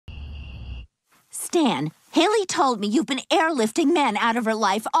Stan, Hayley told me you've been airlifting men out of her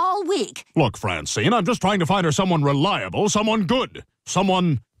life all week. Look, Francine, I'm just trying to find her someone reliable, someone good.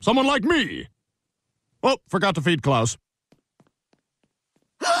 Someone like me. Oh, forgot to feed Klaus.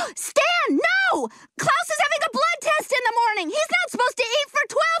 Stan, no! Klaus is having a blood test in the morning. He's not supposed to eat for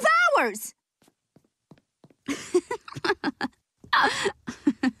 12 hours.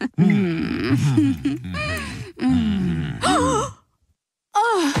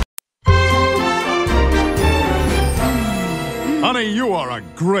 Honey, you are a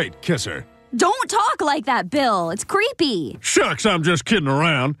great kisser. Don't talk like that, Bill. It's creepy. Shucks, I'm just kidding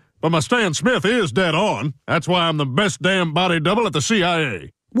around. But my Stan Smith is dead on. That's why I'm the best damn body double at the CIA.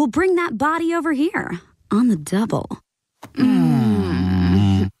 We'll bring that body over here on the double.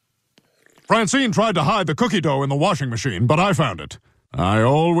 Francine tried to hide the cookie dough in the washing machine, but I found it. I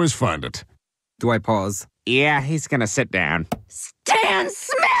always find it. Do I pause? Yeah, he's gonna sit down. Stan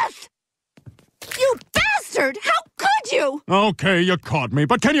Smith! You bastard! How could you? Okay, you caught me,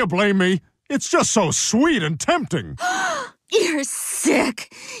 but can you blame me? It's just so sweet and tempting. You're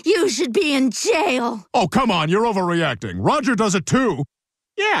sick. You should be in jail. Oh, come on, you're overreacting. Roger does it too.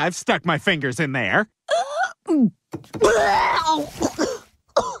 Yeah, I've stuck my fingers in there.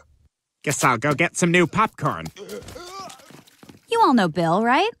 Guess I'll go get some new popcorn. You all know Bill,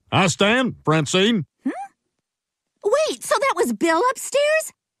 right? Stan? Francine? Wait, so that was Bill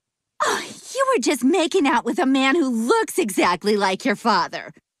upstairs? Oh, you were just making out with a man who looks exactly like your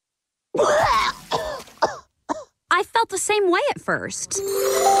father. I felt the same way at first. Stay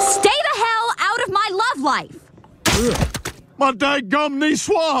the hell out of my love life! My daggum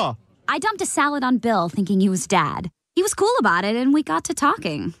niçoise! I dumped a salad on Bill thinking he was Dad. He was cool about it, and we got to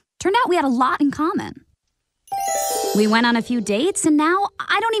talking. Turned out we had a lot in common. We went on a few dates, and now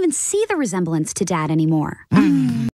I don't even see the resemblance to Dad anymore.